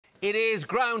It is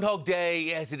Groundhog Day.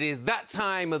 Yes, it is that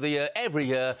time of the year, every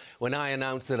year, when I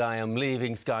announce that I am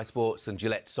leaving Sky Sports and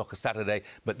Gillette Soccer Saturday.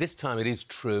 But this time it is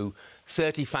true.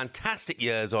 30 fantastic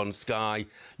years on Sky.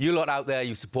 You lot out there,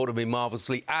 you've supported me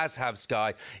marvellously, as have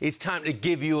Sky. It's time to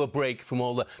give you a break from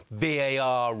all the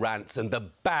VAR rants and the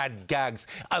bad gags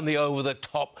and the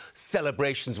over-the-top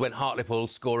celebrations when Hartlepool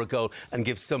score a goal and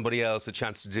give somebody else a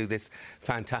chance to do this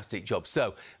fantastic job.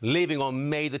 So, leaving on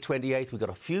May the 28th, we've got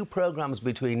a few programmes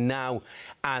between now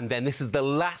and then. This is the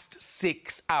last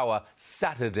 6-hour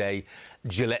Saturday,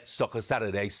 Gillette Soccer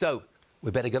Saturday. So,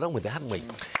 we better get on with it, hadn't we?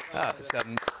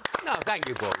 No, thank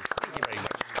you, boys. Thank you very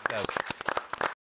much. So,